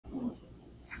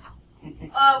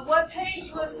What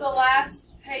page was the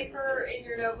last paper in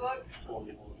your notebook?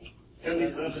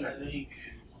 77, I think.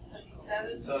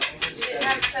 77? So I think You didn't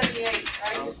have 78,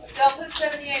 right? Don't put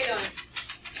 78 on it.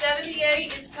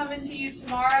 78 is coming to you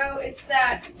tomorrow. It's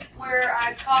that where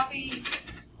I copied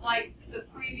like the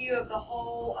preview of the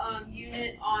whole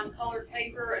unit on colored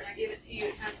paper and I give it to you.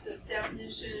 It has the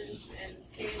definitions and the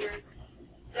standards.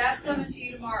 That's coming to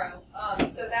you tomorrow.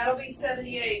 So that'll be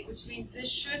 78, which means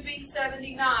this should be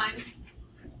 79.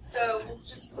 So we'll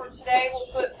just for today, we'll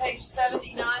put page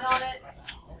 79 on it.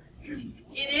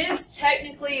 It is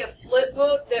technically a flip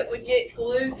book that would get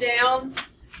glued down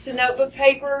to notebook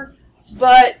paper,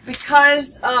 but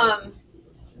because the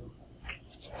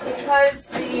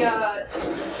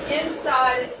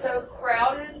inside is so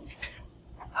crowded,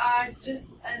 I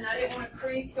didn't want a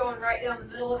crease going right down the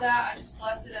middle of that. I just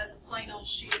left it as a plain old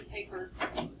sheet of paper.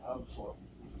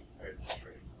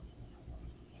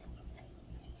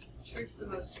 Trick's the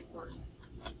most important.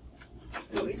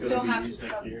 But we still have to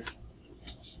cover.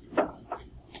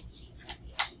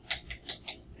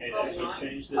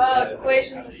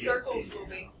 Equations of circles will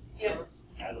be. Yes.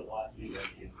 As of last week, I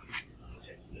changed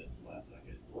it last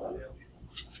second.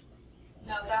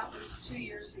 No, that was 2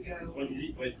 years ago.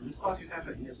 Wait, did this class use half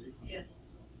at ESC? Yes.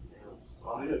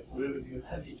 All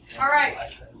right.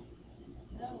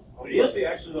 But ESC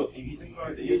actually, though, if you think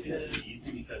about it, the ESC is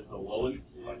easy because the lowest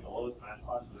math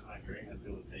class in my grade has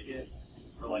been able to take it.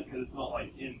 Because it's not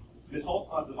like in this whole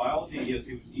class, the biology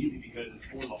ESC was easy because it's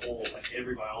for the whole,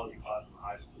 every biology class in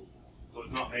high school. So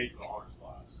it's not made for the honors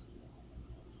class.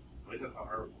 At least that's how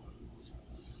her was.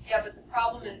 Yeah, but the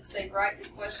problem is they write the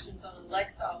questions on a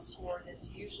Lexile score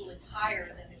that's usually higher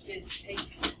than the kids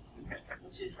taking it,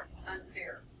 which is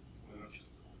unfair.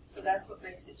 So that's what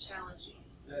makes it challenging.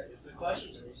 The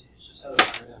questions are easy. It's just how to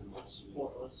find out what's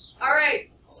important. All right.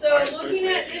 So looking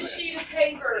at this sheet of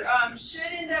paper,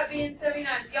 should end up being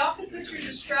 79. If y'all could put your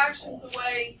distractions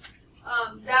away,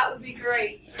 that would be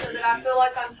great, so that I feel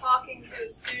like I'm talking to a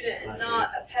student and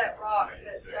not a pet rock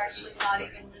that's actually not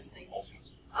even listening.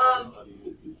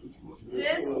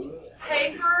 This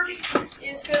paper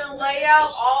is going to lay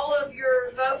out all of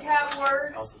your vocab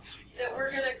words that we're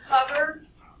going to cover.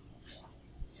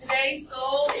 Today's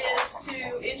goal is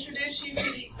to introduce you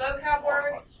to these vocab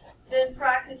words, then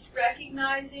practice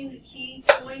recognizing the key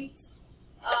points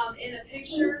in a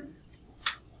picture.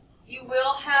 You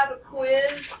will have a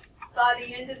quiz by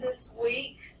the end of this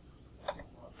week.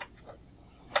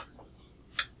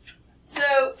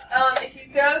 So if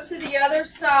you go to the other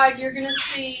side, you're going to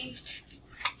see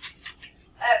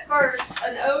at first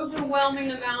an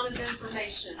overwhelming amount of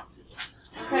information.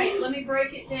 Okay, let me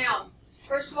break it down.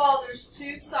 First of all, there's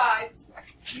two sides.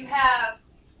 You have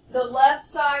the left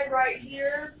side right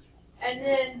here, and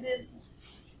then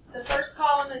the first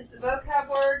column is the vocab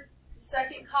word. The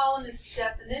second column is the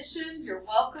definition. You're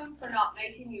welcome for not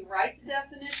making you write the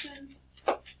definitions.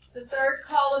 The third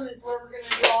column is where we're going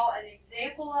to draw an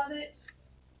example of it.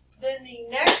 Then the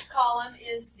next column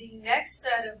is the next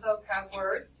set of vocab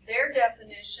words, their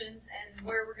definitions, and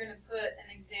where we're going to put an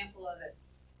example of it.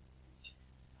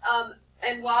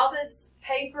 And while this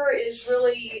paper is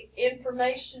really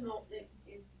informative,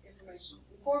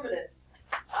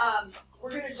 we're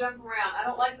going to jump around. I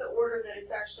don't like the order that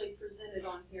it's actually presented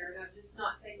on here, and I've just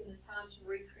not taken the time to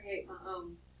recreate my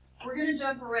own. We're going to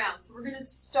jump around. So we're going to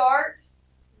start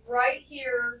right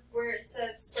here where it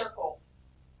says circle.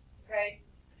 Okay?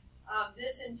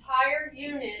 This entire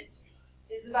unit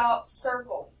is about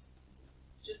circles,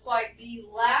 just like the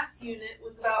last unit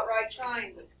was about right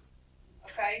triangles.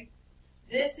 Okay?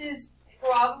 This is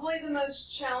probably the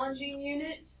most challenging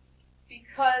unit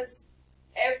because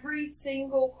every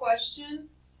single question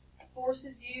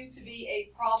forces you to be a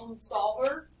problem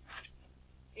solver.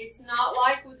 It's not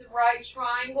like with the right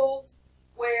triangles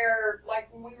where, like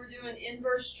when we were doing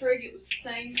inverse trig, it was the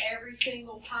same every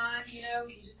single time, you know,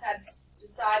 you just had to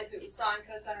decide if it was sine,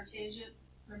 cosine, or tangent.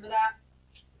 Remember that?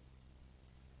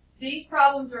 These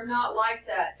problems are not like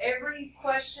that. Every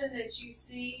question that you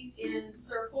see in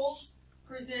circles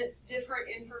presents different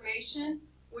information,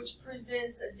 which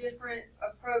presents a different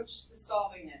approach to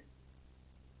solving it.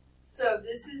 So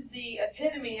this is the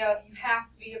epitome of you have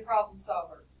to be a problem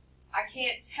solver. I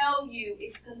can't tell you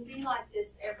it's going to be like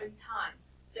this every time.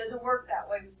 It doesn't work that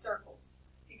way with circles,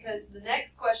 because the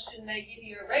next question may give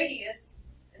you a radius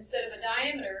instead of a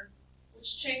diameter,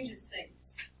 which changes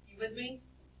things. You with me?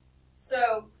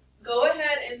 So go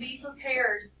ahead and be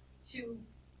prepared to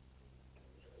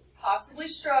possibly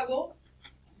struggle,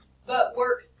 but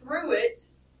work through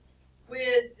it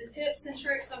with the tips and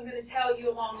tricks I'm going to tell you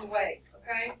along the way,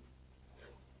 okay?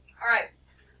 All right.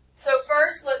 So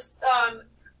first, let's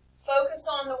focus focus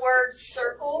on the word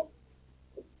circle,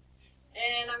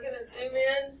 and I'm going to zoom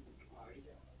in.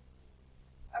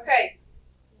 Okay,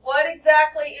 what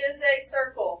exactly is a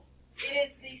circle? It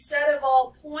is the set of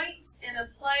all points in a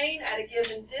plane at a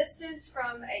given distance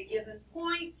from a given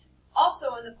point,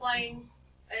 also in the plane,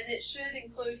 and it should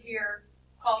include here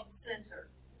called the center.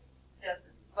 It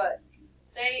doesn't, but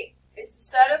it's a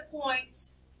set of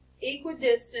points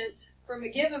equidistant from a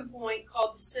given point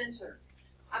called the center.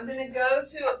 I'm going to go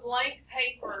to a blank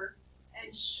paper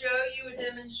and show you a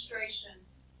demonstration.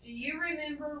 Do you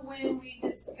remember when we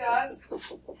discussed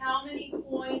how many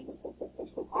points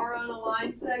are on a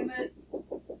line segment?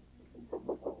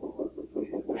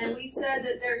 And we said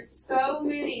that there's so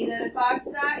many that if I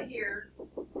sat here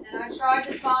and I tried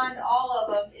to find all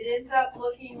of them, it ends up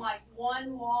looking like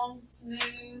one long,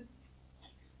 smooth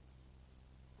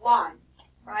line,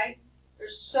 right?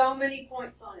 There's so many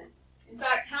points on it. In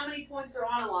fact, how many points are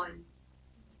on a line?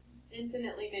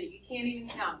 Infinitely many. You can't even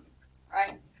count them,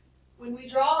 right? When we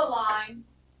draw a line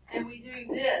and we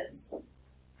do this,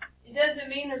 it doesn't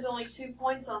mean there's only 2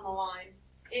 points on the line.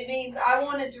 It means I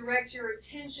want to direct your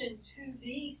attention to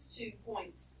these 2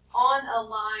 points on a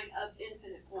line of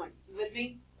infinite points. You with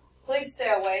me? Please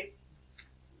stay awake.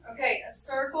 Okay, a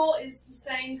circle is the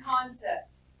same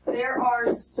concept. There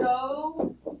are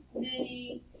so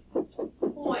many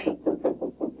points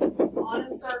on a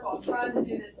circle. I'm trying to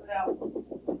do this without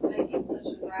making such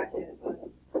a racket, but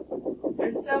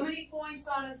there's so many points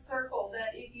on a circle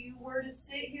that if you were to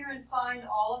sit here and find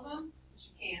all of them, which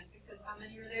you can't because how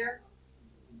many are there?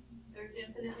 There's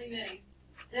infinitely many.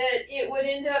 That it would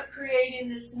end up creating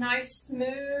this nice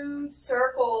smooth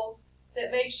circle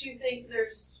that makes you think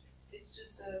it's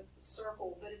just a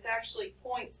circle, but it's actually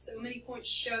points, so many points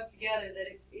shoved together that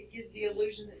it gives the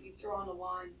illusion that you've drawn a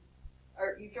line,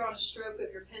 or you've drawn a stroke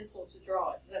of your pencil to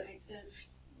draw it. Does that make sense?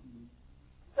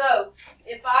 So,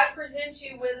 if I present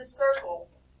you with a circle,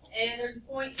 and there's a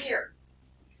point here,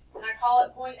 and I call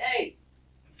it point A,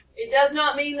 it does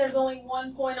not mean there's only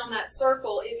 1 point on that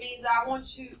circle. It means I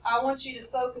want you to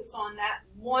focus on that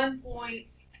 1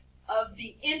 point of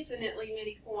the infinitely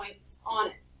many points on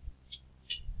it.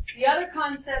 The other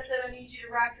concept that I need you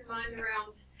to wrap your mind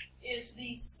around is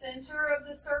the center of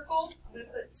the circle. I'm going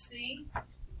to put C.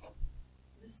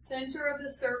 The center of the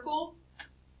circle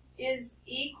is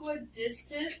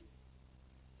equidistant,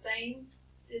 same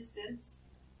distance,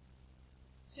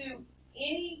 to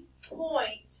any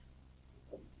point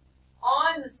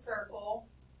on the circle,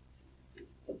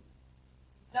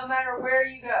 no matter where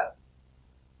you go.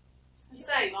 It's the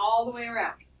same all the way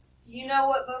around. Do you know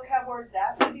what vocab word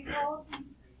that would be called?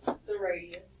 The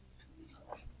radius.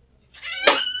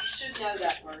 You should know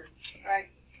that word, right?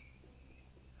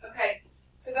 Okay,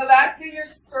 so go back to your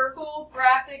circle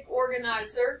graphic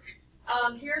organizer.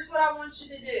 Here's what I want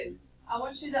you to do. I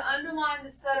want you to underline the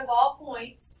set of all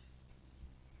points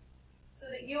so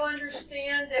that you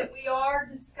understand that we are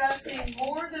discussing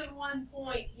more than 1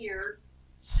 point here.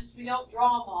 It's just we don't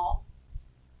draw them all.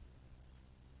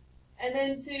 And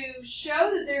then to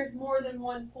show that there's more than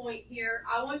 1 point here,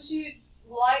 I want you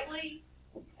lightly,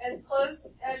 as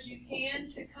close as you can,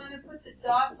 to kind of put the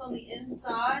dots on the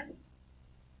inside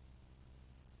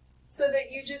so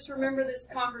that you just remember this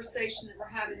conversation that we're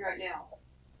having right now.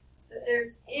 That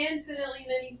there's infinitely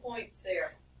many points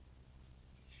there.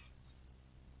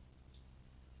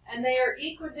 And they are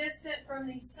equidistant from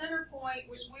the center point,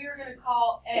 which we are going to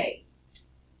call A.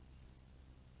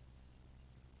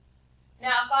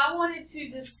 Now, if I wanted to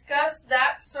discuss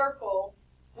that circle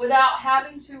without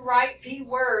having to write the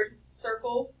word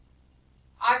circle,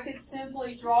 I could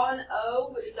simply draw an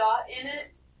O with a dot in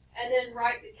it and then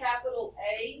write the capital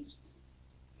A.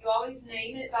 You always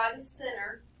name it by the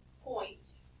center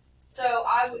point. So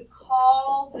I would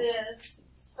call this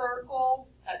circle,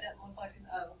 that doesn't look like an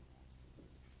O,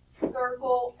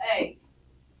 circle A.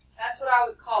 That's what I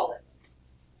would call it.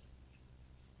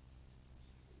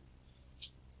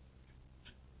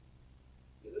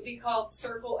 It would be called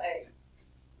circle A.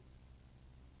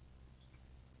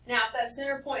 Now, if that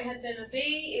center point had been a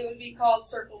B, it would be called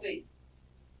circle B.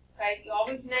 Okay, you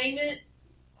always name it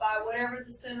by whatever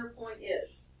the center point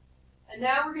is. And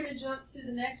now we're going to jump to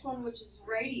the next one, which is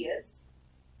radius.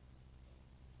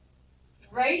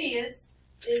 Radius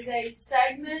is a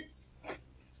segment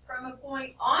from a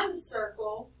point on the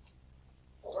circle.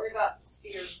 Don't worry about the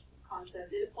sphere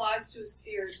concept. It applies to a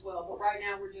sphere as well, but right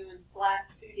now we're doing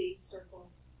flat 2D circle.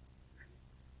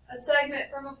 A segment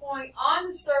from a point on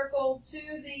the circle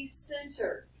to the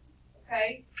center.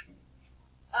 Okay?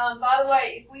 By the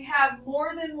way, if we have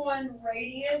more than one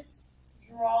radius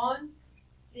drawn,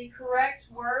 the correct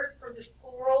word for the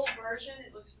plural version,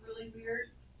 it looks really weird,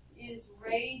 is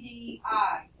radii.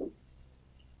 It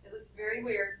looks very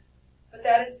weird, but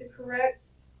that is the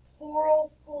correct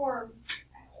plural form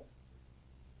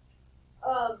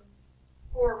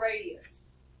for radius.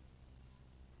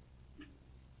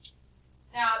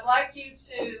 Now I'd like you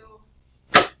to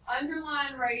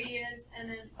underline radius and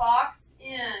then box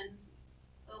in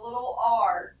the little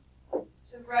r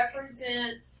to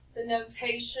represent the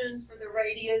notation for the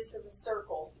radius of a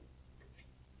circle.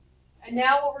 And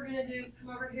now what we're going to do is come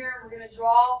over here and we're going to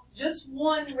draw just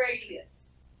one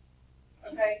radius.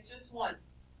 Okay, just one.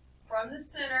 From the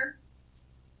center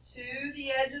to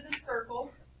the edge of the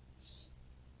circle.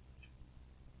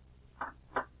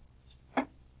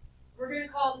 We're going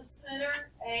to call the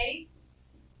center A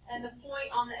and the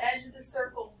point on the edge of the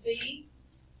circle B.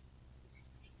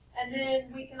 And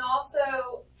then we can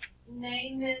also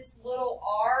name this little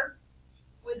r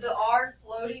with the r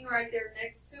floating right there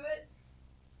next to it.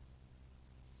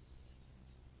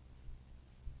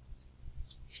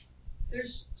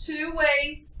 There's two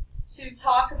ways to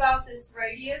talk about this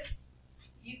radius.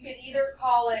 You can either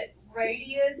call it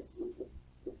radius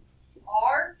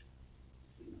r,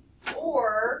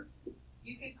 or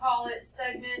you could call it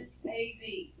segment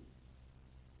AB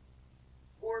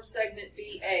or segment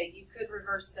BA. You could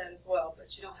reverse that as well,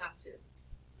 but you don't have to.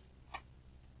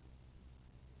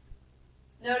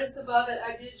 Notice above it,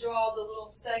 I did draw the little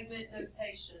segment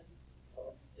notation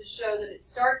to show that it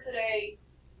starts at A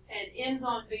and ends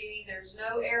on B. There's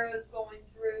no arrows going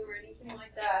through or anything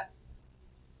like that.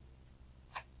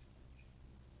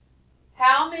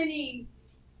 How many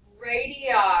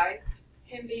radii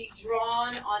can be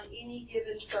drawn on any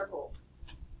given circle?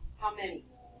 How many?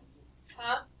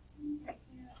 Huh?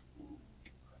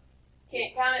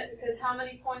 Can't count it because how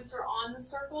many points are on the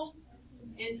circle?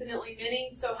 Infinitely many.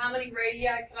 So how many radii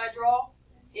can I draw?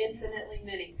 Infinitely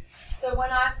many. So when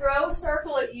I throw a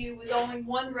circle at you with only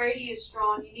one radius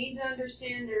drawn, you need to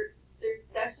understand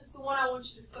that's just the one I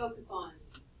want you to focus on.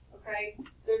 Okay?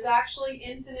 There's actually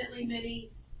infinitely many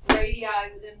radii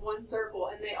within one circle,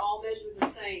 and they all measure the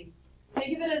same.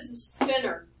 Think of it as a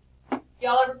spinner.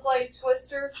 Y'all ever played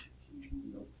Twister?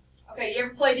 Okay, you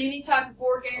ever played any type of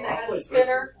board game that had a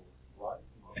spinner?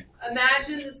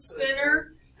 Imagine the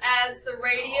spinner as the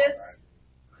radius,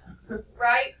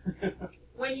 right?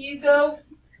 When you go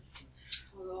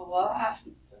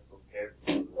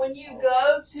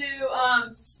to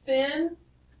spin,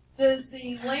 does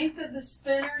the length of the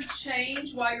spinner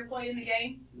change while you're playing the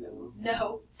game?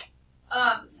 No.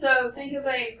 So think of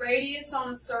a radius on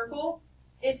a circle.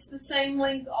 It's the same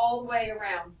length all the way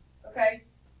around. Okay?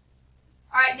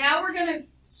 All right, now we're going to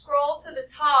scroll to the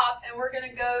top and we're going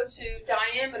to go to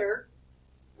diameter.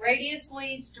 Radius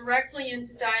leads directly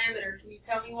into diameter. Can you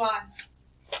tell me why?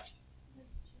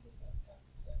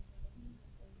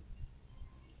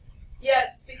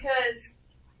 Yes, because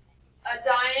a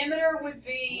diameter would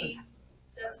be,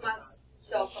 that's my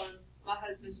cell phone. My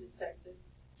husband just texted.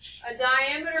 A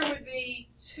diameter would be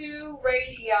 2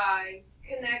 radii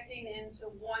connecting into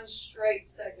one straight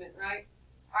segment, right?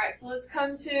 All right, so let's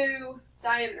come to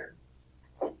diameter.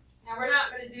 Now, we're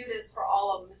not going to do this for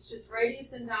all of them. It's just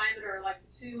radius and diameter are like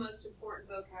the two most important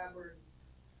vocab words.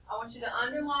 I want you to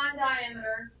underline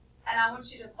diameter, and I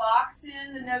want you to box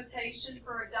in the notation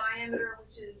for a diameter,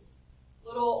 which is a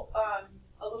little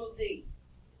d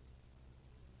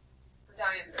for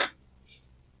diameter.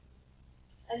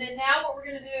 And then now what we're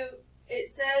going to do, it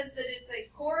says that it's a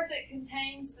chord that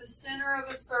contains the center of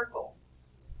a circle.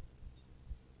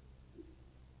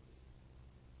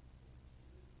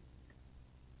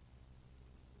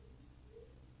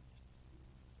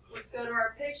 Let's go to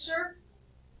our picture.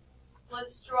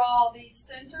 Let's draw the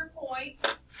center point.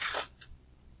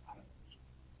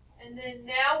 And then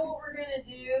now what we're going to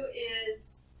do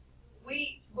is,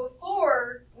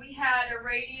 before we had a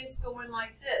radius going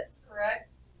like this,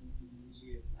 correct?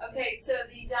 Okay, so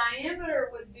the diameter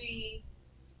would be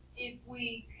if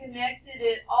we connected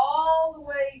it all the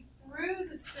way through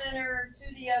the center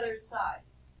to the other side.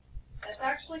 That's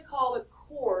actually called a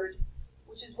chord,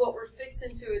 which is what we're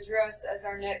fixing to address as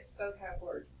our next vocab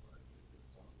word.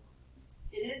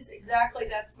 It is exactly,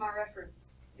 that's my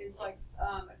reference. It's like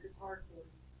a guitar chord.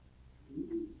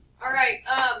 All right,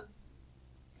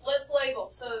 let's label.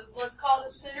 So let's call the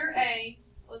center A.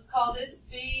 Let's call this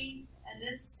B and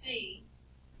this C.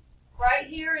 Right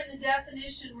here in the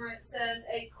definition where it says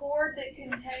a chord that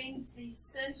contains the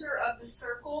center of the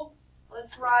circle,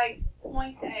 let's write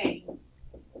point A.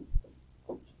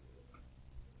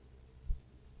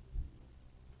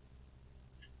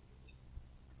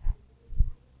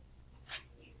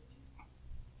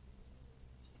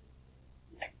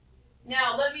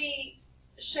 Now let me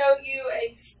show you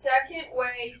a second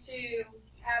way way to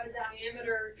have a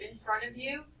diameter in front of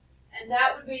you, and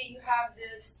that would be you have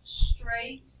this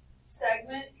straight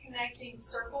segment connecting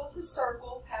circle to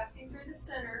circle, passing through the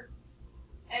center,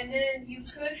 and then you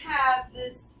could have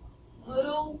this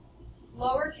little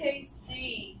lowercase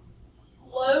d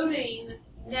floating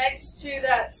next to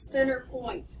that center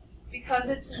point. Because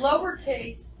it's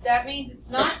lowercase, that means it's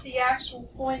not the actual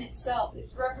point itself,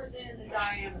 it's representing the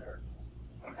diameter.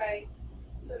 Okay?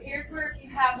 So here's where if you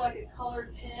have like a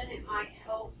colored pen, it might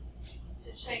help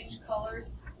to change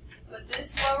colors. But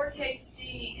this lowercase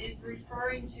d is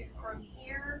referring to from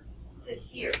here to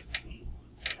here.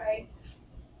 Okay?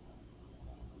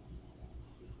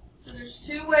 So there's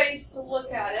two ways to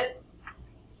look at it.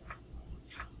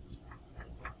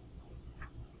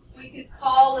 We could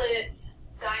call it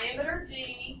diameter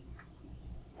d,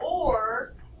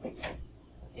 or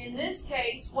in this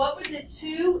case, what would the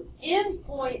two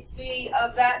endpoints be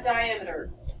of that diameter?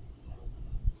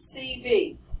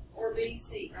 CB or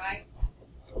BC, right?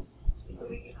 So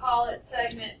we could call it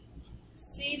segment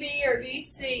CB or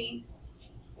BC,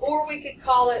 or we could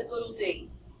call it little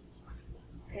d.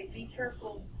 Okay, be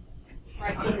careful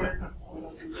right here.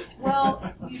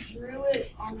 Well, you drew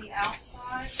it on the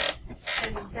outside,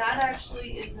 and that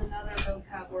actually is another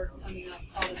vocab word coming up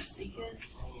called a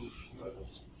secant.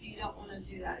 So you don't want to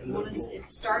do that. You want to. It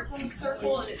starts on the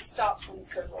circle and it stops on the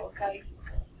circle. Okay.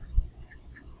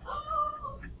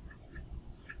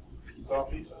 They go.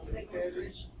 Okay.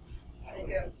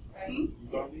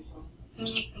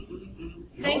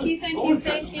 Thank you. Thank you.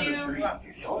 Thank you.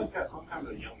 You always got some kind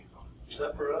of yummy song. Is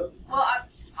that for us? Well,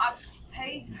 I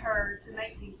paid her to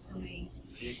make these for me.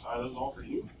 Are those all for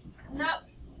you? No.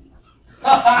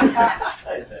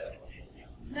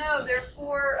 No, they're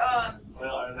for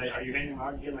Well, are you handing them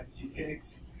out again like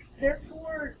cheesecakes? they're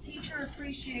for teacher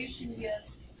appreciation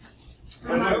gifts.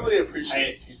 But nobody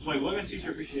appreciates. Hey, wait, let me see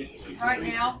your appreciation. Right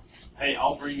now. Hey,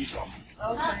 I'll bring you some.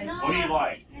 Okay. What do you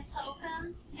like? Miss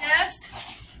Holcombe. Yes.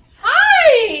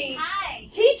 Hi. Hi.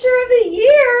 Teacher of the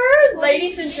Year,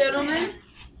 ladies and gentlemen.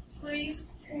 Please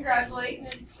congratulate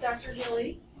Miss Dr.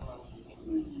 Gillies.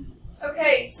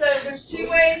 Okay, so there's two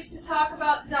ways to talk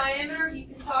about diameter. You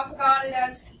can talk about it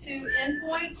as the two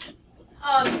endpoints.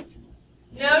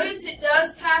 Notice it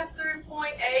does pass through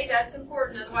point A. That's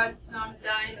important, otherwise it's not a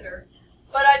diameter.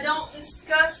 But I don't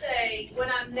discuss A when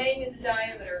I'm naming the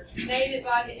diameter. Name it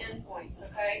by the endpoints,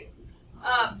 okay?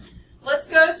 Let's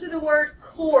go to the word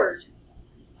chord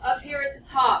up here at the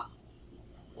top.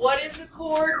 What is a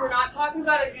chord? We're not talking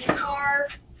about a guitar,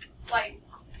 like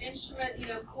instrument,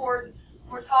 chord.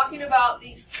 We're talking about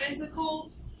the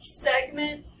physical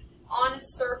segment on a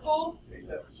circle.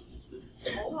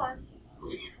 Hold on.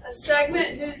 A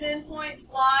segment whose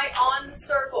endpoints lie on the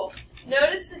circle.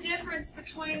 Notice the difference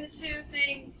between the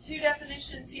two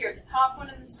definitions here, the top one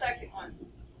and the second one.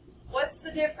 What's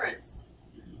the difference?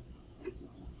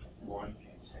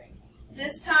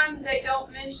 This time they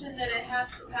don't mention that it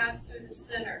has to pass through the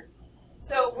center.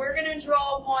 So we're going to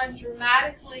draw one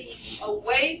dramatically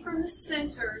away from the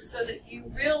center so that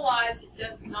you realize it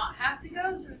does not have to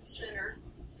go through the center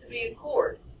to be a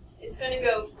chord. It's going to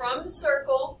go from the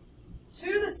circle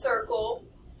to the circle,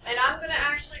 and I'm going to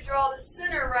actually draw the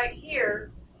center right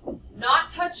here, not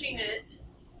touching it,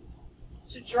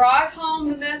 to drive home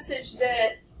the message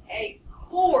that a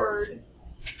chord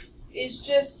is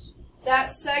just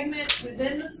that segment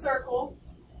within the circle.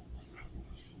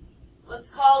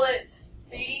 Let's call it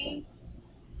B,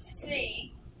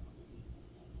 C.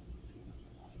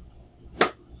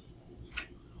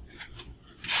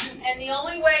 And the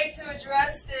only way to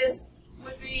address this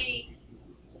would be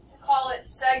to call it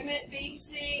segment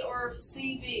BC or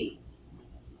CB.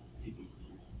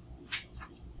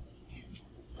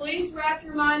 Please wrap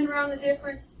your mind around the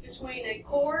difference between a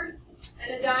chord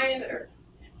and a diameter.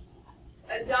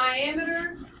 A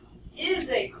diameter is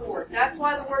a chord. That's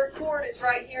why the word chord is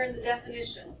right here in the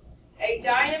definition. A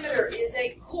diameter is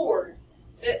a chord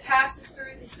that passes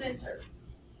through the center.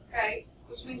 Okay?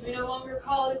 Which means we no longer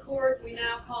call it a chord, we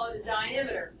now call it a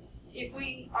diameter. If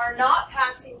we are not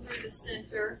passing through the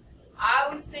center, I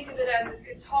always think of it as a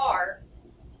guitar.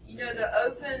 You know, the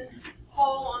open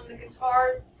hole on the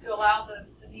guitar to allow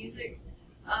the music.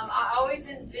 I always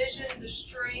envision the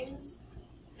strings.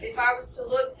 If I was to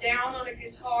look down on a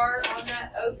guitar on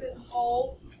that open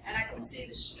hole and I can see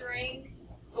the string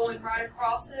going right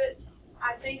across it,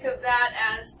 I think of that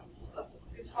as a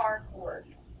guitar chord.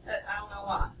 I don't know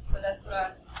why, but that's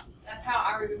how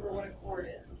I remember what a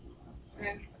chord is.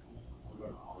 Okay?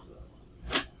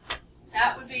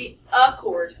 That would be a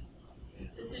chord.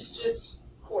 This is just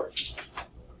chord.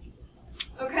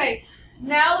 Okay,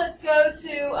 now let's go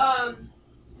to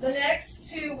the next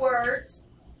two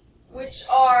words, which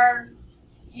are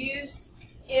used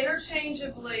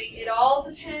interchangeably, it all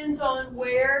depends on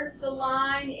where the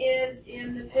line is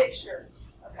in the picture.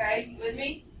 Okay, you with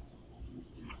me?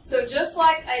 So just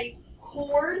like a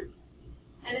chord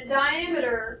and a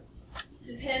diameter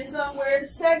depends on where the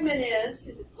segment is,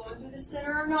 if it's going through the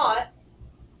center or not,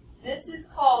 this is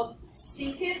called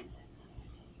secant,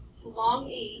 it's a long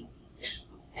E,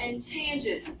 and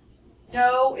tangent.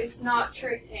 No, it's not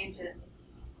trig tangent.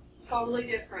 Totally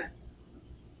different.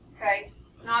 Okay?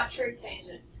 It's not trig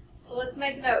tangent. So let's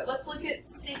make a note. Let's look at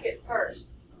secant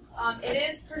first. It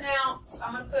is pronounced,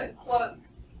 I'm going to put in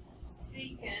quotes,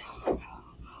 secant.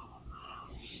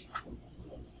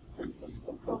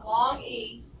 It's a long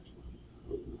E.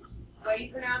 The way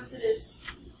you pronounce it is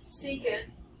secant.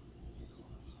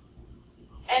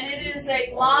 And it is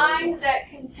a line that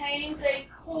contains a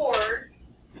chord.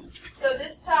 So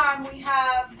this time we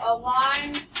have a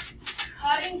line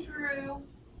cutting through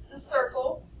the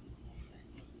circle,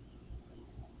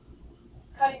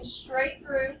 cutting straight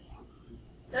through.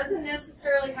 Doesn't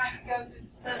necessarily have to go through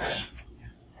the center.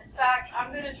 In fact,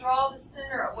 I'm going to draw the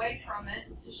center away from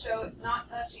it to show it's not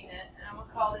touching it, and I'm going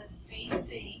to call this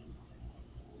BC.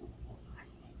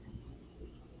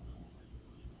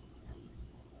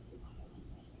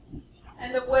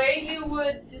 And the way you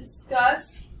would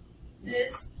discuss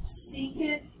this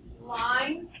secant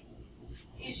line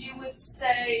is you would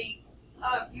say,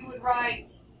 you would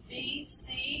write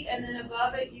BC, and then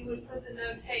above it you would put the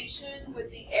notation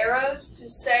with the arrows to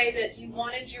say that you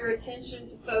wanted your attention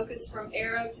to focus from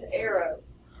arrow to arrow,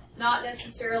 not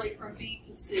necessarily from B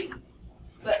to C,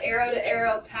 but arrow to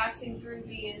arrow passing through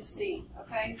B and C,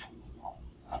 okay?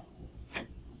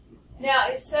 Now,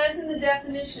 it says in the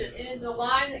definition, it is a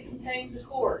line that contains a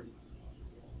chord.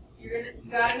 You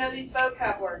got to know these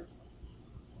vocab words.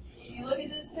 If you look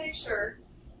at this picture,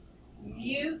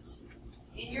 mute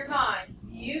in your mind,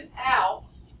 mute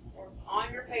out, or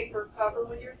on your paper, cover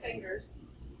with your fingers,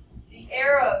 the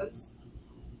arrows.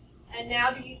 And now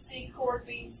do you see chord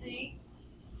BC,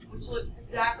 which looks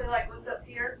exactly like what's up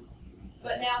here?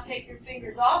 But now take your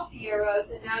fingers off the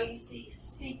arrows, and now you see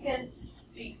secant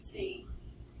BC.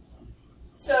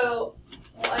 So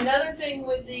another thing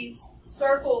with these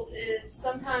circles is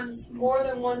sometimes more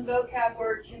than one vocab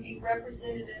word can be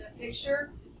represented in a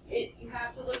picture. You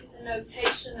have to look at the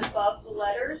notation above the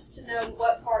letters to know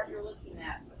what part you're looking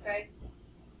at, okay?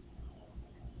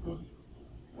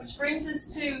 Which brings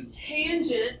us to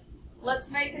tangent.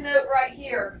 Let's make a note right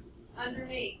here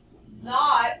underneath.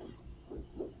 Not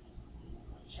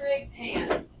trig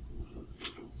tan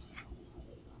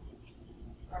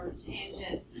or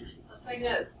tangent. Let's make a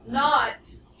note. Not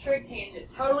trig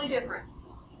tangent. Totally different.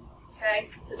 Okay?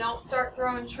 So don't start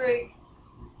throwing trig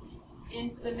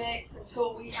into the mix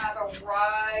until we have a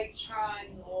right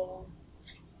triangle.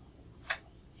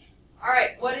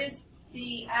 Alright, what is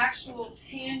the actual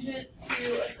tangent to a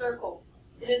circle?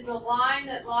 It is a line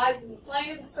that lies in the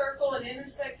plane of the circle and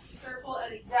intersects the circle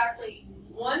at exactly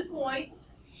one point.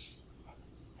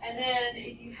 And then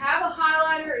if you have a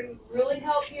highlighter, it would really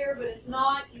help here, but if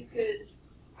not, you could,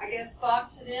 I guess,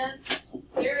 box it in.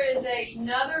 There is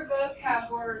another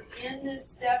vocab word in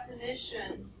this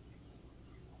definition,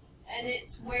 and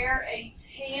it's where a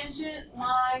tangent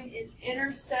line is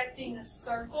intersecting a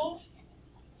circle.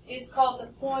 It's called the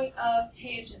point of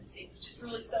tangency, which is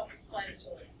really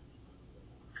self-explanatory.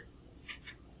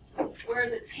 Where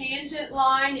the tangent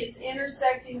line is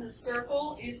intersecting the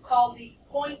circle is called the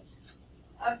point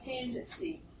of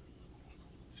tangency.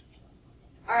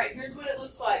 Alright, here's what it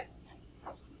looks like.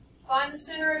 Find the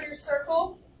center of your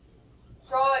circle,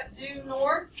 draw it due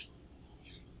north,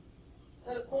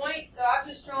 put a point. So I've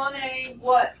just drawn a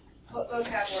what? What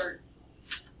vocab word?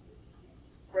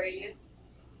 Radius.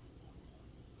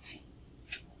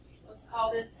 Let's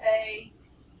call this A,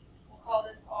 we'll call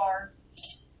this R.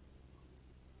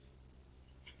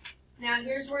 Now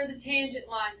here's where the tangent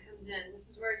line comes in.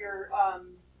 This is where your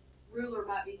ruler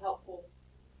might be helpful.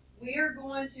 We are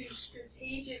going to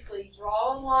strategically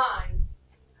draw a line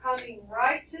coming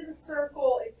right to the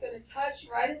circle. It's going to touch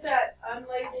right at that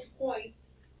unlabeled point,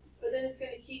 but then it's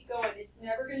going to keep going. It's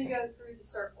never going to go through the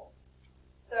circle.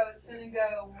 So it's going to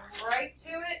go right to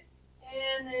it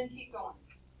and then keep going.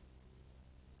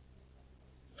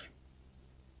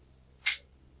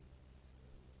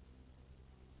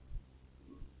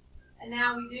 And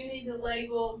now we do need to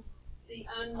label the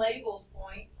unlabeled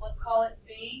point. Let's call it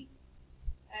B.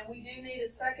 And we do need a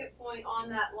second point on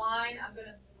that line. I'm going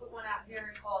to put one out here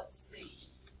and call it C.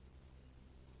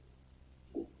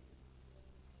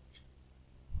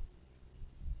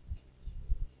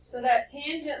 So that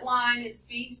tangent line is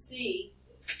BC.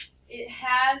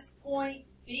 has point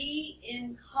B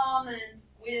in common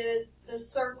with the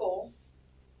circle,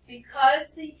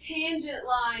 because the tangent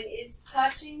line is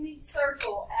touching the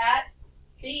circle at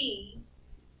B,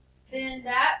 then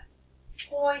that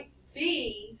point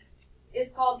B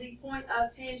is called the point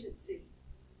of tangency.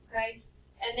 Okay?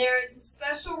 And there is a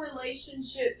special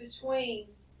relationship between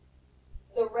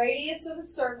the radius of a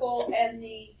circle and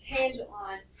the tangent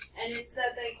line, and it's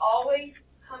that they always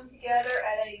come together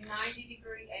at a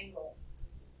 90-degree angle.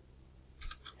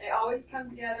 They always come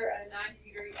together at a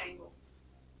 90-degree angle.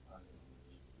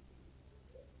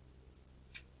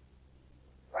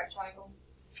 Right triangles.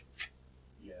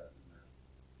 Yeah.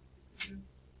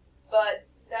 But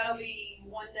that'll be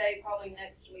one day, probably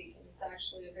next week, and it's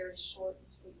actually a very short and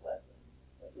sweet lesson.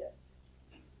 But yes.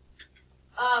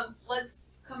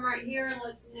 Let's come right here and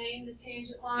let's name the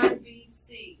tangent line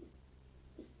BC.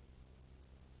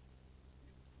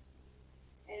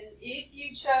 And if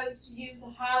you chose to use a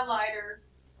highlighter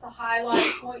to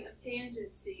highlight point of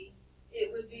tangency,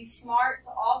 it would be smart to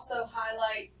also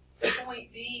highlight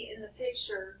point B in the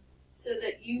picture so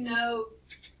that you know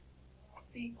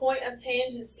the point of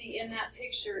tangency in that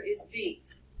picture is B.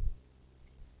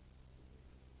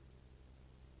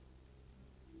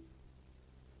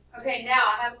 Okay, now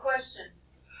I have a question.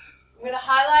 I'm going to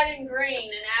highlight in green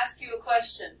and ask you a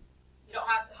question. You don't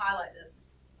have to highlight this.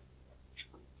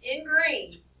 In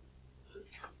green,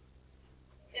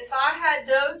 if I had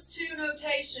those two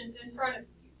notations in front of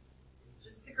you,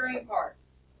 just the green part,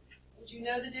 would you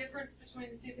know the difference between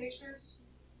the two pictures?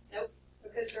 Nope,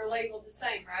 because they're labeled the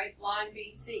same, right? Line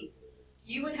BC.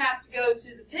 You would have to go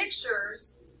to the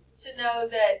pictures to know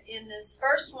that in this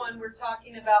first one we're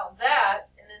talking about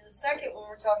that, and in the second one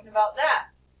we're talking about that.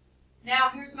 Now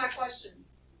here's my question.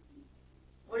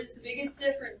 What is the biggest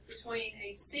difference between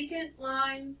a secant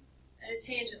line and a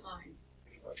tangent line?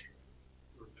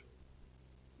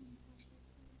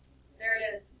 There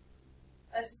it is.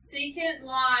 A secant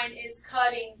line is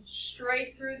cutting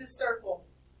straight through the circle,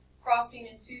 crossing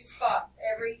in two spots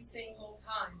every single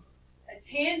time. A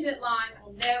tangent line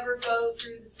will never go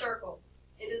through the circle.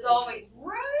 It is always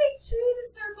right to the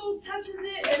circle, touches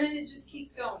it, and then it just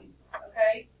keeps going.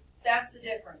 Okay? That's the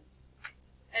difference.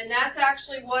 And that's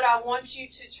actually what I want you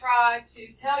to try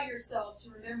to tell yourself to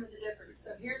remember the difference.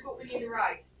 So here's what we need to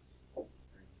write.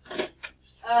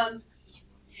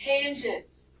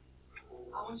 Tangent.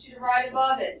 I want you to write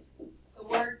above it the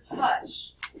word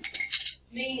touch,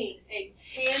 meaning a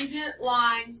tangent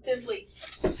line simply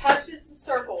touches the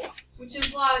circle, which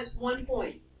implies one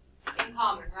point in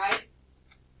common, right?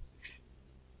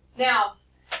 Now,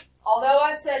 although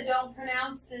I said don't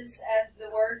pronounce this as the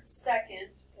word second,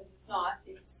 because it's not,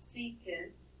 it's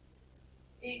secant,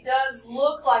 it does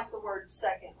look like the word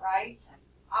second, right?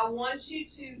 I want you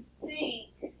to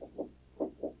think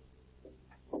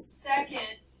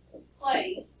second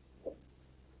place,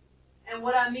 and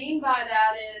what I mean by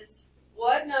that is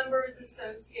what number is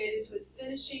associated with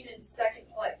finishing in second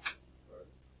place?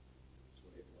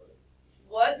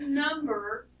 What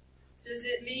number does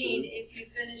it mean if you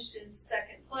finished in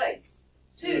second place?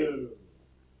 2.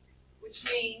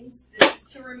 Which means, this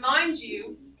is to remind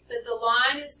you that the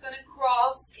line is going to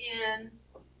cross in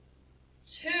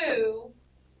 2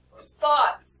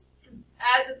 spots,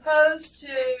 as opposed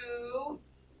to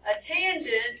a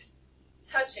tangent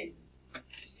touching. You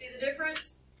see the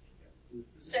difference?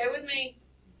 Stay with me,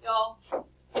 y'all,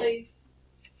 please.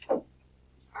 All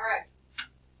right.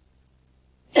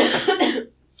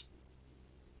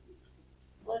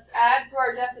 Let's add to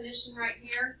our definition right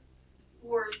here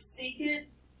for secant.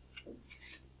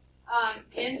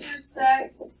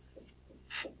 Intersects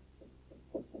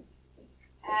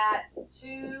at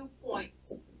 2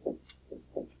 points.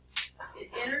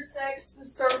 It intersects the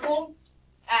circle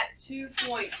at 2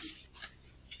 points.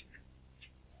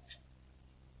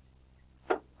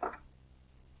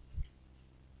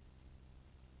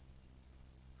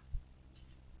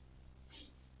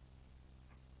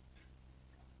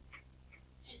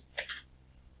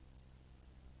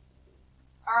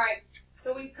 All right,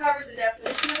 so we've covered the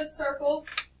definition of a circle,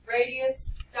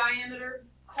 radius, diameter,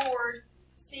 chord,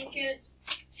 secant,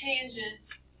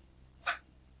 tangent.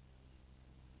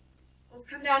 Let's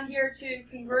come down here to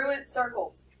congruent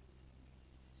circles.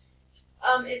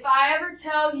 If I ever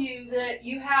tell you that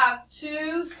you have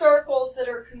 2 circles that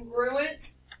are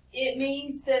congruent, it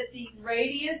means that the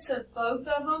radius of both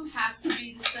of them has to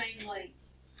be the same length,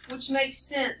 which makes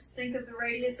sense. Think of the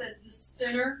radius as the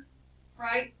spinner,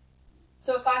 right?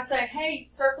 So if I say, hey,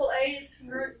 circle A is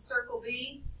congruent to circle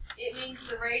B, it means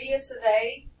the radius of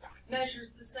A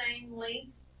measures the same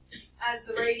length as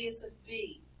the radius of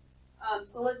B.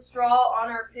 So let's draw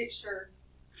on our picture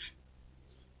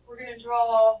we're going to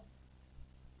draw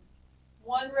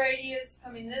one radius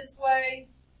coming this way,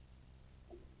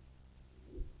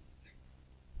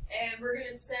 and we're going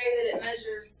to say that it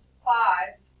measures 5.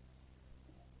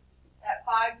 That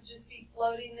 5 would just be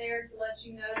floating there to let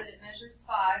you know that it measures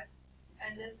 5.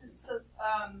 And this is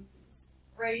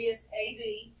radius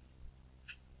AB.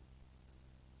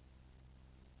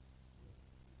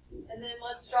 And then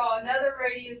let's draw another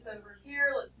radius over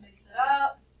here. Let's mix it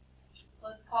up.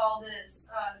 Let's call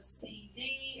this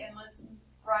CD, and let's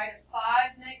write a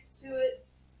 5 next to it.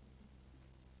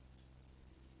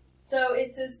 So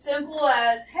it's as simple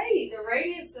as, hey, the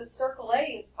radius of circle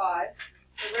A is 5.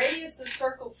 The radius of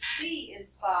circle C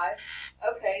is 5.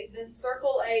 Okay, then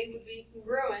circle A would be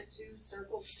congruent to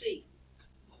circle C.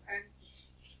 Okay.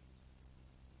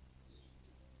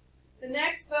 The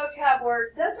next vocab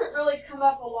word doesn't really come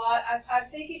up a lot. I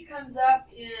think it comes up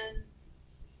in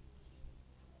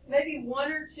maybe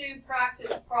 1 or 2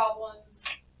 practice problems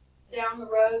down the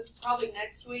road, probably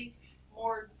next week,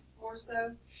 more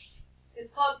so.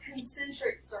 It's called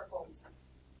concentric circles.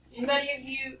 How many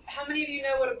of you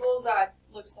know what a bullseye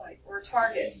looks like, or a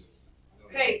target?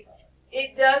 Okay,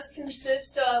 it does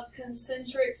consist of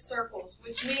concentric circles,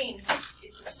 which means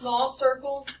it's a small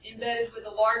circle embedded with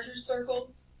a larger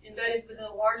circle, embedded with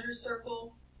a larger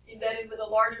circle, embedded with a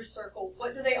larger circle.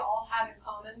 What do they all have in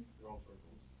common?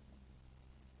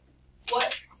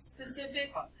 What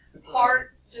specific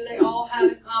part do they all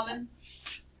have in common?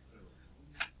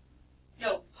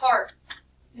 No, part.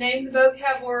 Name the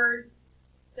vocab word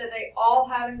that they all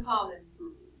have in common.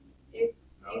 If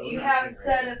you have a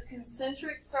set of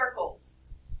concentric circles,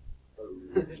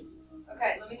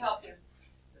 okay, let me help you.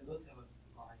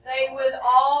 They would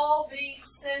all be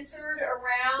centered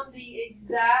around the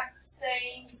exact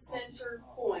same center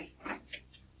point.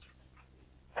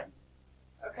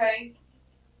 Okay?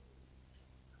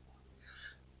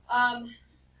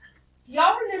 Do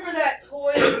y'all remember that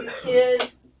toy as a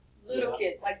kid? Little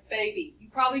kid, like baby. You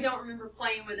probably don't remember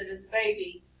playing with it as a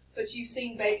baby, but you've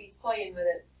seen babies playing with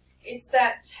it. It's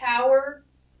that tower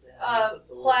of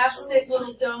plastic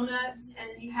little donuts,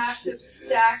 and you have to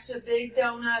stack the big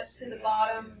donut to the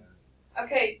bottom.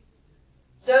 Okay,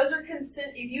 those are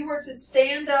if you were to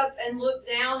stand up and look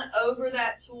down over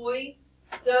that toy,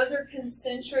 those are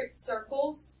concentric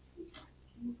circles.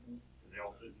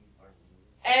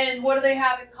 And what do they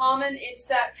have in common? It's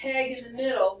that peg in the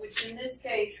middle, which in this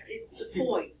case, it's the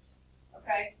point.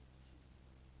 Okay?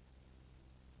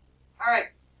 All right.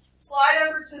 Slide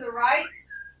over to the right.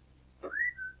 We're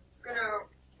going to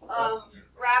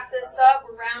wrap this up.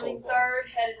 We're rounding third,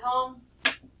 headed home.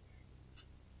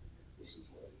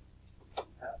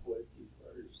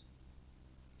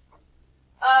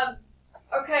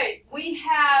 Okay, we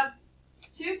have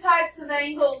 2 types of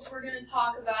angles we're going to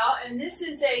talk about, and this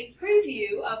is a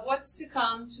preview of what's to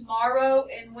come tomorrow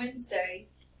and Wednesday.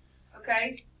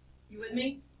 Okay? You with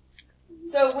me?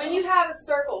 So when you have a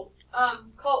circle,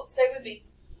 Colt, stay with me.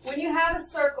 When you have a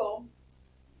circle,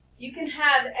 you can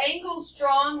have angles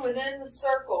drawn within the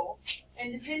circle,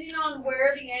 and depending on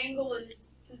where the angle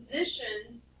is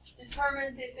positioned,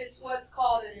 determines if it's what's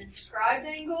called an inscribed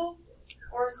angle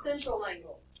or a central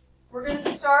angle. We're going to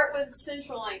start with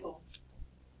central angle.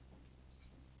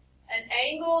 An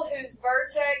angle whose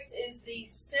vertex is the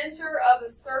center of a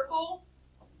circle,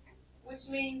 which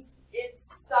means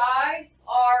its sides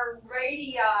are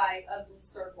radii of the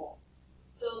circle.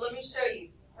 So let me show you.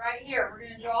 Right here, we're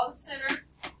going to draw the center.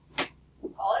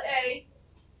 Call it A.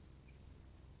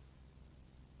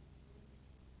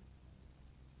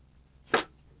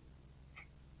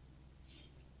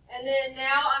 And then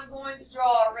now I'm going to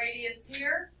draw a radius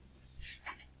here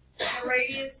and a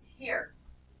radius here.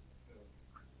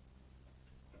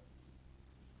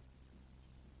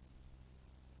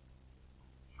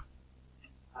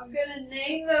 I'm going to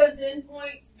name those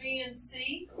endpoints B and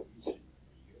C.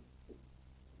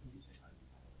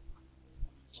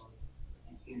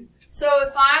 So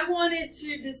if I wanted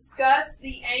to discuss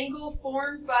the angle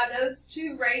formed by those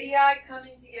 2 radii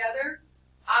coming together,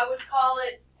 I would call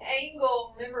it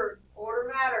angle. Remember, order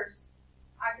matters.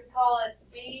 I could call it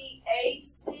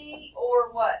BAC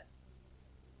or what?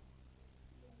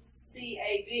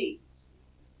 CAB.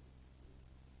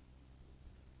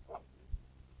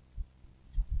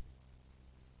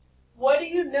 What do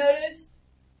you notice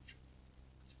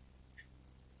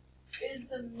is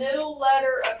the middle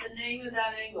letter of the name of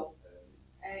that angle?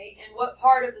 A. And what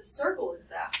part of the circle is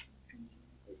that?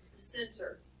 It's the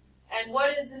center. And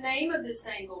what is the name of this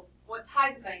angle? What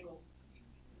type of angle?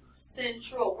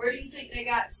 Central. Where do you think they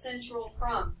got central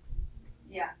from?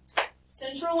 Yeah.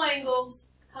 Central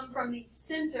angles come from the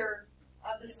center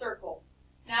of the circle.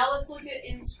 Now let's let's look at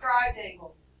inscribed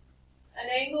angle. An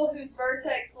angle whose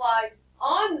vertex lies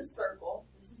on the circle.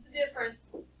 This is the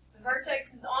difference. The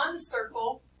vertex is on the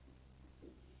circle,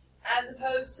 as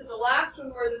opposed to the last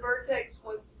one where the vertex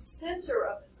was the center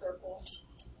of the circle,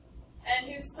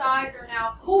 and whose sides are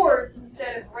now chords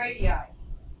instead of radii.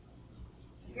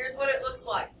 So here's what it looks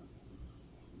like.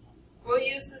 We'll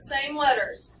use the same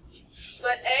letters,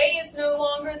 but A is no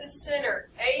longer the center.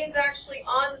 A is actually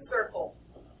on the circle.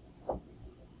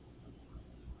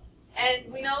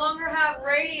 And we no longer have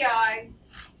radii,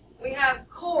 we have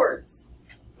chords,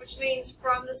 which means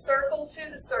from the circle to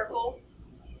the circle,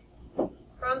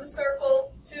 from the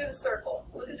circle to the circle.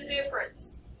 Look at the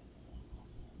difference.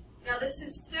 Now this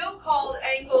is still called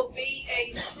angle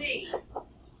BAC,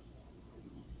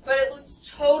 but it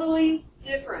looks totally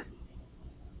different.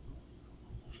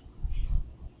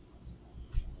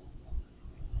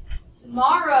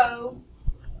 Tomorrow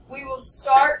we will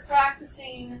start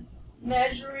practicing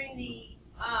measuring the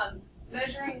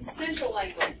central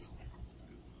angles.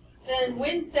 Then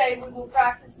Wednesday we will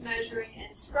practice measuring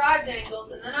inscribed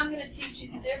angles, and then I'm going to teach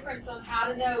you the difference on how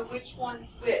to know which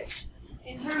one's which.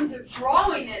 In terms of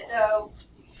drawing it, though,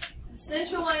 the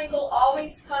central angle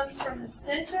always comes from the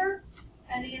center,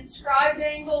 and the inscribed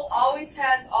angle always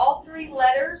has all three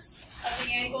letters of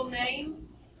the angle name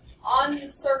on the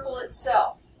circle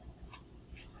itself.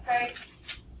 Okay?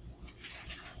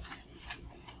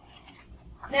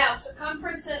 Now,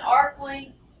 circumference and arc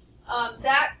length,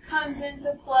 that comes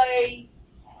into play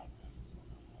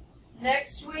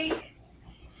next week.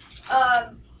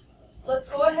 Let's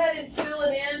go ahead and fill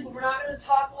it in, but we're not going to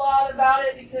talk a lot about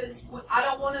it because I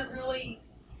don't want to really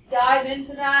dive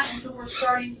into that until we're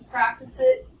starting to practice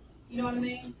it. You know what I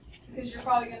mean? Because you're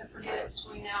probably going to forget it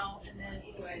between now and then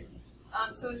anyways.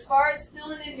 So as far as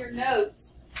filling in your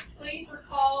notes, please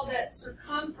recall that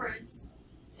circumference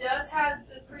does have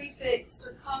the prefix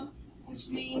circum, which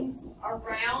means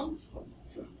around.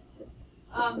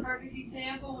 Perfect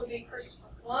example would be Christopher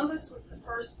Columbus was the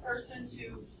first person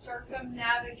to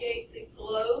circumnavigate the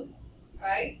globe,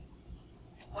 right?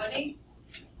 Wasn't he?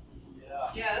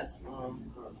 Yeah. Yes.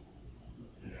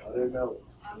 I didn't know.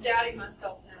 I'm doubting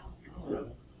myself now.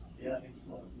 Yeah, I think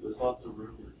so. There's lots of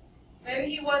rumors.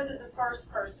 Maybe he wasn't the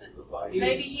first person.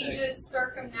 Maybe he just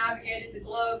circumnavigated the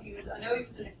globe. I know he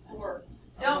was an explorer.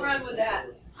 Don't run with that.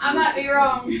 I might be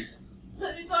wrong.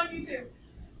 It's on YouTube.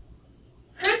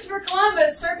 Christopher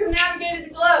Columbus circumnavigated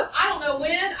the globe. I don't know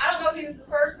when. I don't know if he was the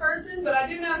first person, but I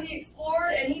do know he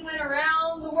explored and he went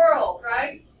around the world,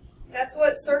 right? That's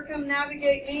what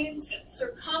circumnavigate means.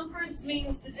 Circumference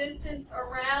means the distance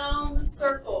around the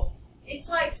circle. It's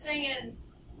like saying,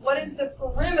 what is the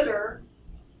perimeter?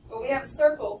 Well, we have a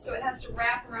circle, so it has to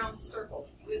wrap around the circle.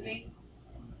 You with me?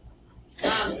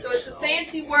 So it's a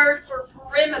fancy word for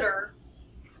perimeter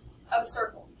of a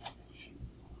circle.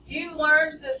 You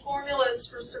learned the formulas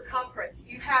for circumference.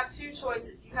 You have two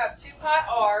choices. You have 2 pi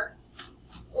r,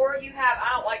 or you have,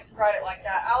 I don't like to write it like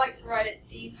that. I like to write it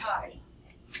d pi.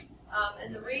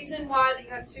 And the reason why you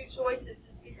have 2 choices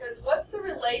is because what's the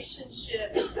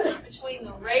relationship between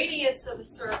the radius of a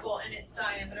circle and its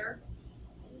diameter?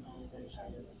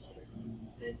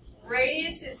 The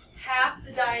radius is half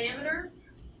the diameter,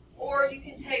 or you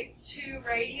can take 2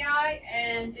 radii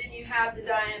and then you have the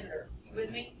diameter. You with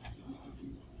me?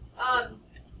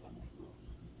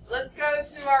 Let's go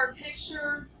to our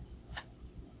picture.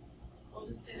 We'll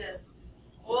just do this.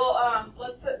 We'll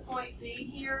let's put point B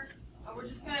here. I'm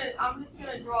just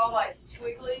gonna draw like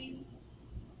squigglies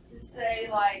to say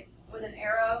like with an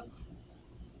arrow,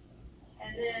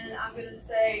 and then I'm gonna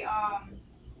say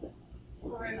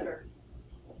perimeter.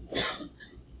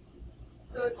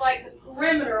 So it's like the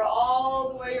perimeter all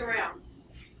the way around.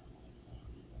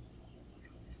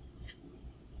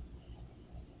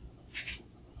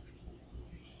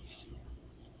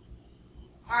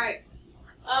 All right.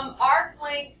 Arc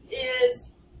length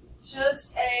is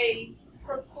just a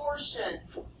proportion.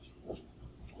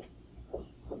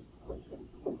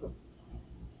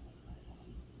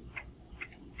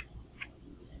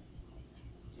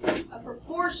 A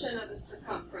proportion of the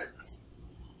circumference.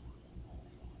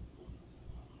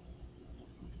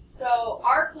 So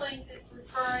arc length is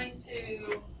referring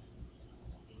to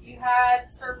if you had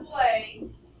circle A,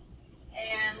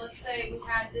 and let's say we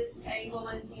had this angle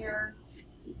in here,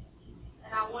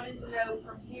 and I wanted to know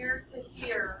from here to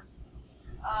here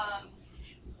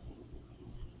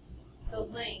the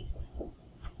length.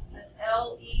 That's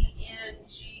L-E-N-G-T-H.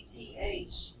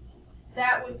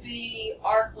 That would be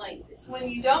arc length. It's when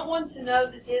you don't want to know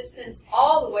the distance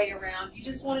all the way around. You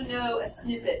just want to know a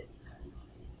snippet,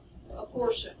 a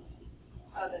portion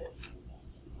of it.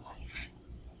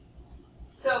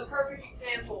 So, perfect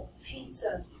example,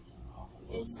 pizza.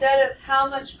 Instead of how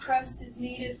much crust is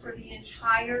needed for the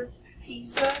entire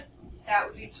pizza, that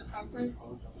would be circumference.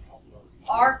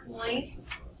 Arc length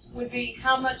would be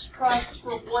how much crust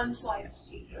for one slice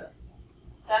of pizza.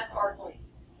 That's arc length.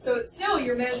 So it's still,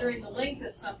 you're measuring the length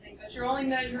of something, but you're only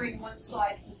measuring one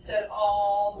slice instead of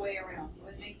all the way around. You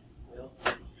with me?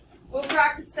 We'll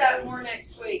practice that more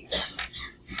next week.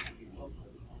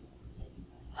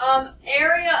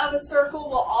 Area of a circle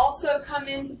will also come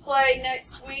into play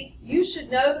next week. You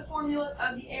should know the formula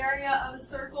of the area of a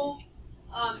circle.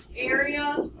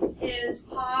 Area is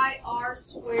pi r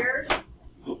squared.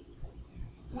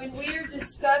 When we are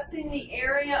discussing the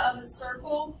area of a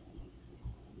circle,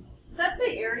 does that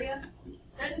say area?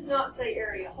 That does not say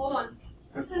area. Hold on.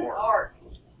 This says arc.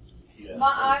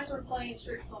 My eyes were playing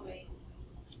tricks on me.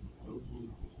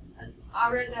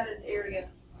 I read that as area.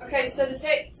 Okay,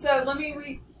 so let me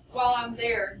read while I'm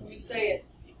there. Let me say it.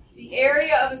 The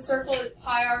area of a circle is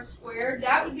pi r squared.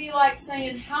 That would be like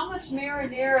saying how much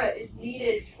marinara is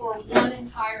needed for one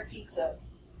entire pizza.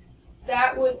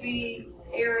 That would be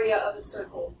area of a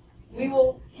circle. We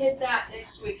will hit that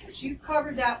next week, but you've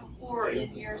covered that before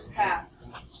in years past.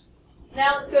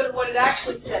 Now let's go to what it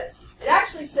actually says. It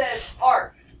actually says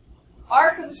arc.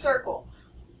 Arc of a circle.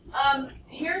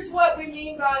 Here's what we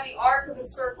mean by the arc of a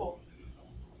circle.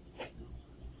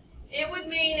 It would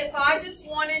mean if I just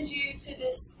wanted you to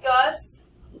discuss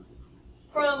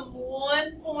from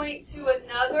one point to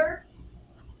another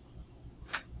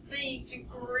the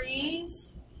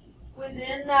degrees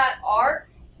within that arc.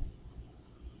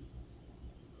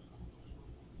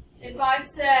 If I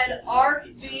said arc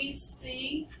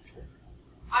BC,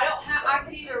 I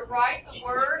could either write the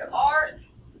word arc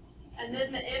and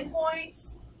then the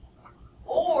endpoints,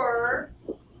 or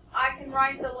I can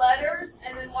write the letters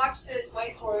and then watch this.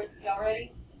 Wait for it. Y'all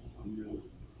ready?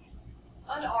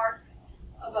 An arc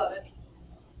above it.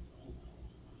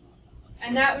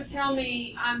 And that would tell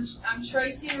me I'm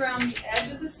tracing around the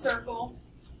edge of the circle.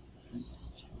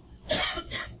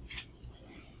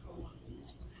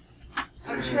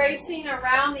 I'm tracing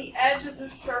around the edge of the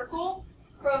circle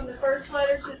from the first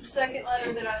letter to the second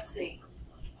letter that I see.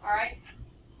 Alright?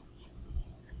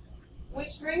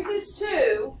 Which brings us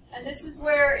to, and this is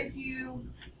where if you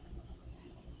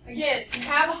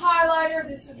have a highlighter,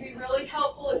 this would be really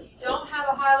helpful. If you don't have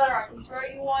a highlighter, I can throw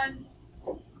you one.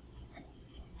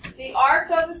 The arc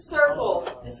of a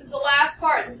circle. This is the last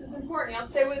part. This is important. Y'all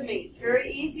stay with me. It's very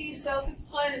easy,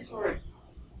 self-explanatory.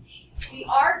 The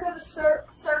arc of a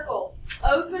circle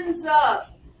opens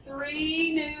up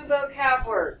 3 new vocab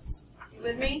words. You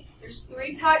with me? There's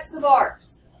 3 types of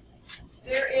arcs.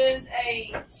 There is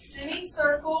a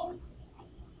semicircle,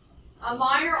 a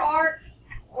minor arc,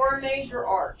 or a major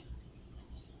arc.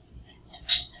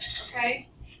 Okay?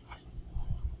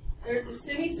 There's a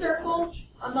semicircle,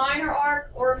 a minor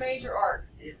arc, or a major arc.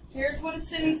 Here's what a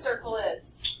semicircle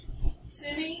is.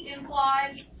 Semi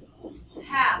implies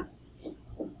half.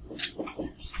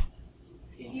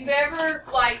 If you've ever,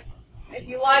 if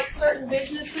you like certain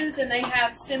businesses and they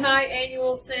have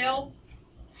semi-annual sale,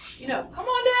 you know, come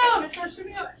on down, it's our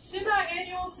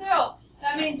semi-annual sale.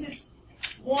 That means it's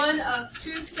one of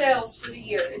 2 sales for the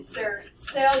year. It's their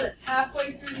sale that's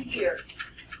halfway through the year.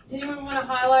 Does anyone want a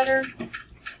highlighter?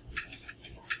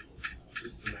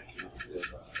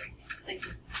 Thank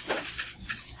you.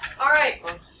 All right.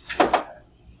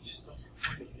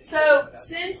 So,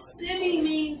 since semi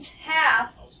means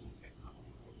half,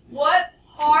 what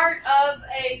part of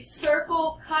a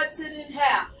circle cuts it in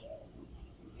half?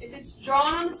 If it's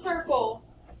drawn on the circle,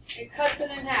 it cuts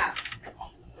it in half.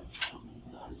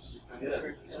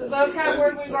 It's a vocab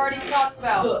word we've already talked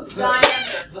about.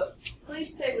 Diameter.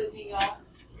 Please stay with me, y'all.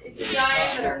 It's a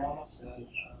diameter.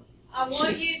 I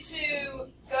want you to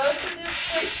go to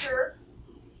this picture,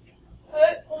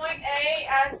 put point A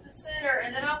as the center,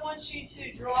 and then I want you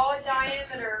to draw a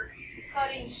diameter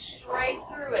cutting straight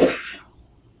through it.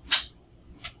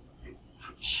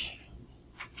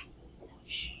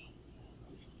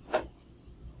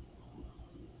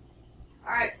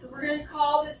 Alright, so we're going to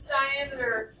call this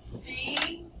diameter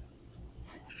B,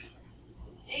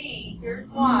 D. Here's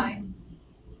why.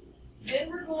 Then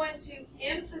we're going to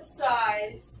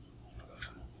emphasize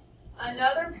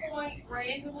another point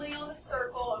randomly on the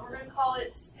circle, and we're going to call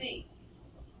it C.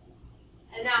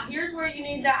 And now here's where you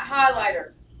need that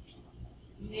highlighter.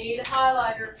 You need a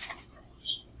highlighter.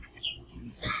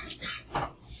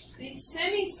 The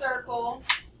semicircle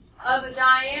of a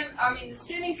the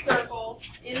semicircle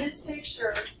in this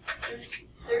picture,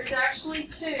 there's actually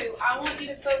 2. I want you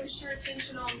to focus your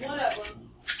attention on one of them.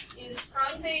 Is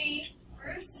from B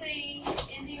through C,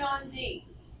 ending on D.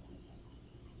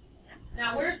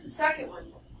 Now, where's the second one?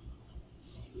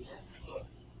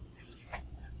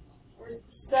 Where's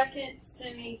the second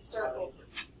semicircle?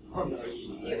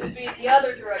 It would be the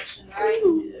other direction, right?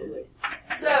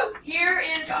 So here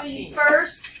is the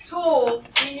first tool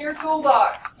in your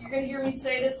toolbox. You're going to hear me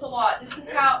say this a lot.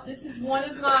 This is one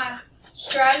of my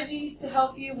strategies to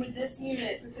help you with this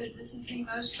unit because this is the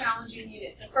most challenging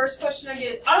unit. The first question I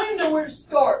get is, I don't even know where to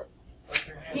start.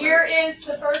 Here is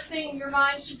the first thing your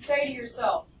mind should say to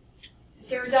yourself. Is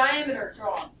there a diameter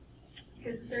drawn?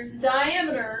 Because if there's a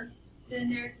diameter, then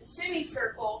there's a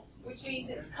semicircle, which means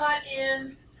it's cut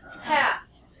in half,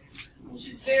 which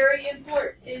is very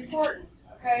important,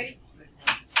 okay?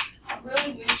 I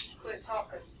really wish you quit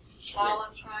talking while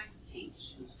I'm trying to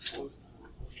teach.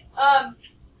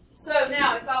 So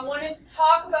now, if I wanted to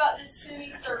talk about this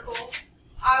semicircle,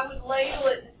 I would label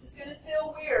it, this is going to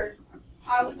feel weird,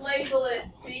 I would label it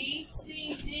B,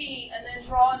 C, D, and then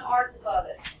draw an arc above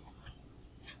it.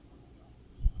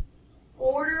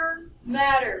 Order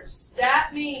matters. That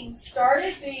means start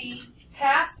at B,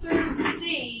 pass through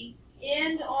C,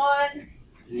 end on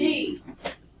D.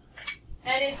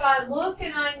 And if I look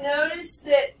and I notice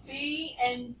that B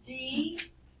and D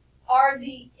are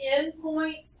the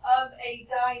endpoints of a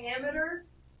diameter,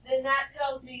 then that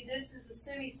tells me this is a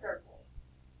semicircle,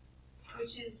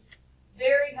 which is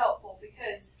very helpful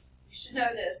because you should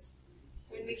know this.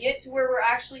 When we get to where we're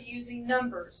actually using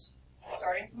numbers,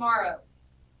 starting tomorrow,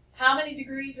 how many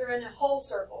degrees are in a whole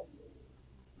circle?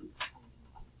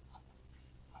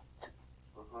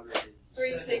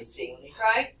 360,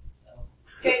 right?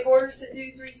 Skateboarders that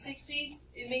do 360s,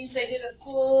 it means they did a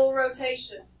full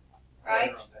rotation,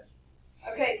 right?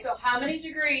 Okay, so how many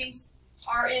degrees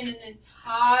are in an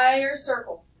entire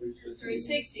circle?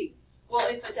 360. Well,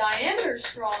 if a diameter is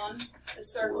drawn, the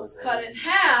circle is cut in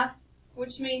half,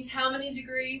 which means how many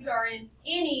degrees are in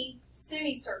any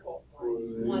semicircle?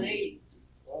 180.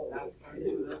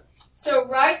 So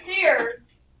right there,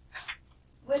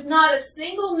 with not a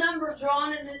single number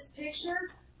drawn in this picture,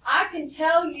 I can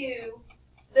tell you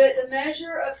that the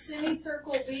measure of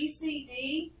semicircle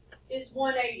BCD is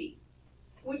 180,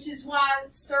 which is why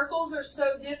circles are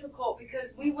so difficult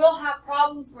because we will have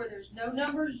problems where there's no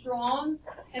numbers drawn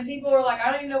and people are like,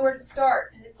 I don't even know where to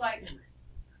start. And it's like,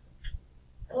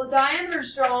 well, a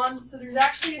diameter's drawn, so there's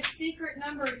actually a secret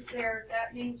number there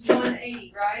that means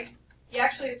 180, right? You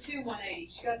actually have two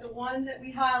 180s. You got the one that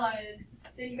we highlighted,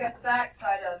 then you got the back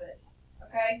side of it,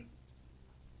 okay?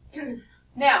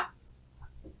 Now,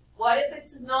 what if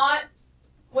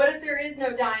there is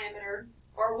no diameter,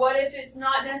 or what if it's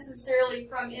not necessarily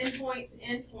from endpoint to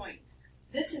endpoint?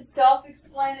 This is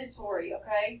self-explanatory,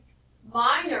 okay?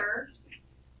 Minor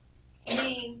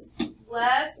means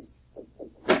less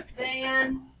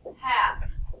than half.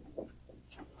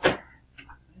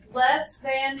 Less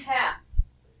than half.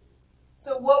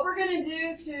 So what we're going to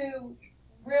do to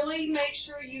really make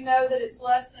sure you know that it's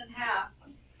less than half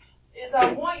is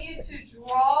I want you to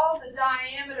draw the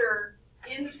diameter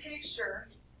in the picture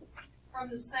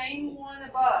from the same one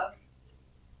above.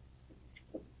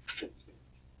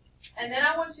 And then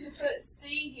I want you to put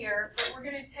C here, but we're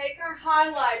going to take our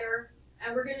highlighter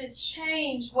and we're going to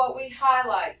change what we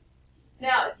highlight.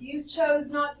 Now, if you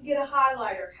chose not to get a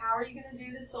highlighter, how are you going to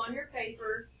do this on your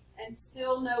paper and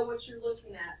still know what you're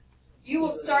looking at? You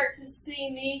will start to see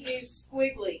me do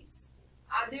squigglies.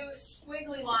 I do a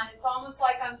squiggly line. It's almost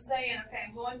like I'm saying, okay,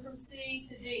 I'm going from C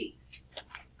to D.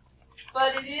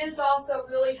 But it is also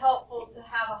really helpful to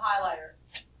have a highlighter,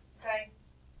 okay?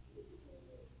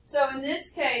 So in this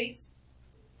case,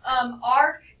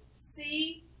 arc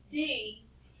CD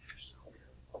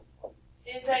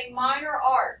is a minor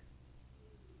arc.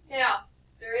 Now,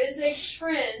 there is a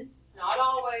trend, it's not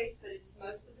always, but it's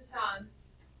most of the time.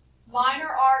 Minor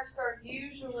arcs are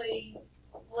usually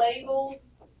labeled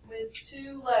with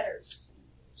 2 letters,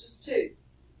 just 2.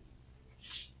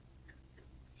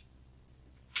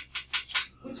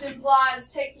 Which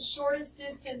implies take the shortest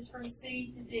distance from C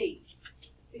to D.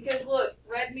 Because look,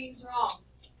 red means wrong.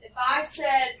 If I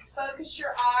said focus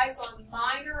your eyes on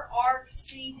minor arc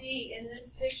CD in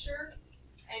this picture,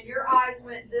 and your eyes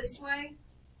went this way,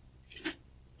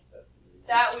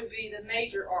 that would be the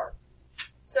major arc.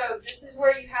 So this is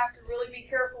where you have to really be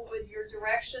careful with your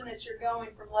direction that you're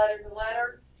going from letter to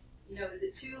letter. You know, is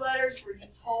it 2 letters? Were you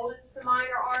told it's the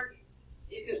minor arc?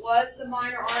 If it was the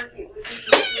minor arc, it would be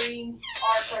the green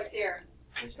arc right there.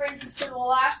 Which brings us to the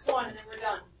last one, and then we're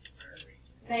done.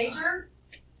 Major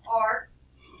arc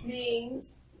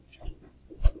means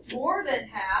more than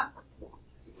half.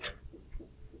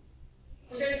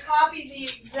 We're going to copy the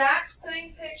exact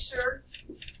same picture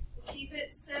to keep it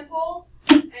simple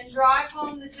and drive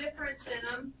home the difference in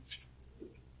them.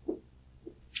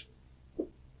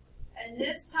 And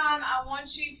this time I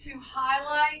want you to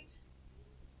highlight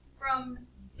from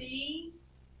B.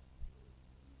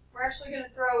 We're actually going to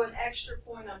throw an extra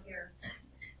point on here.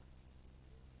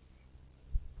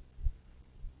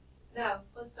 No,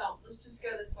 let's don't. Let's just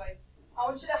go this way. I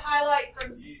want you to highlight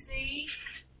from C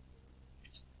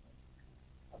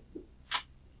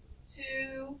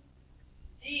to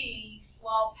D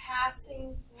while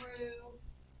passing through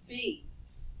B.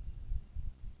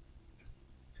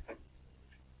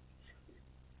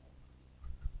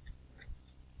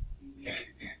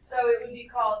 So it would be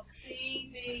called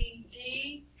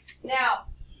CBD. Now,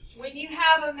 when you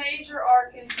have a major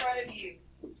arc in front of you,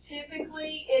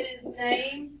 typically it is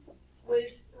named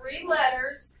with 3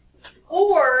 letters,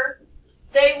 or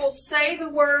they will say the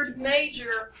word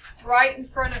major right in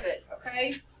front of it,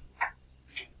 okay?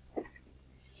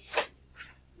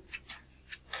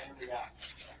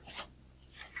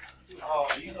 Oh,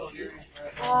 you know you're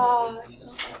Oh, that's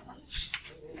not much.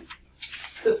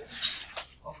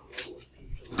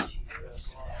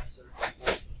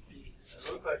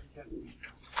 It looks like you can.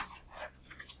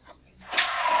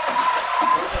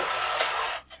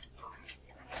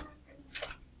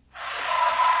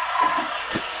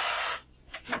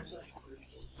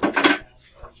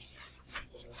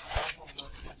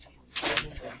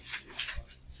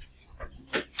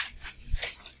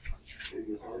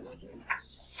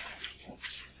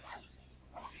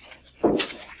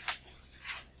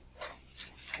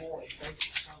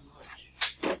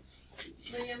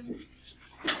 Liam,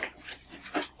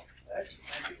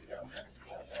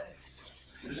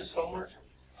 Is this homework?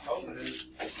 Oh, it is.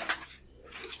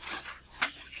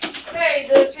 okay,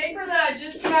 the paper that I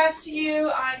just passed to you,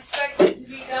 I expect it to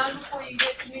be done before you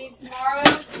get to me tomorrow.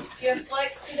 You have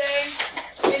flex today.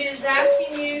 It is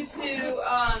asking you to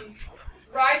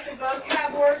write the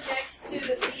vocab word next to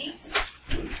the piece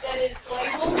that is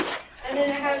labeled, and then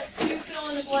it has 2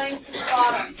 fill-in-the-blanks at the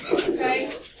bottom,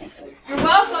 okay? You're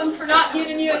welcome for not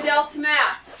giving you a Delta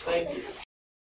math. Thank you.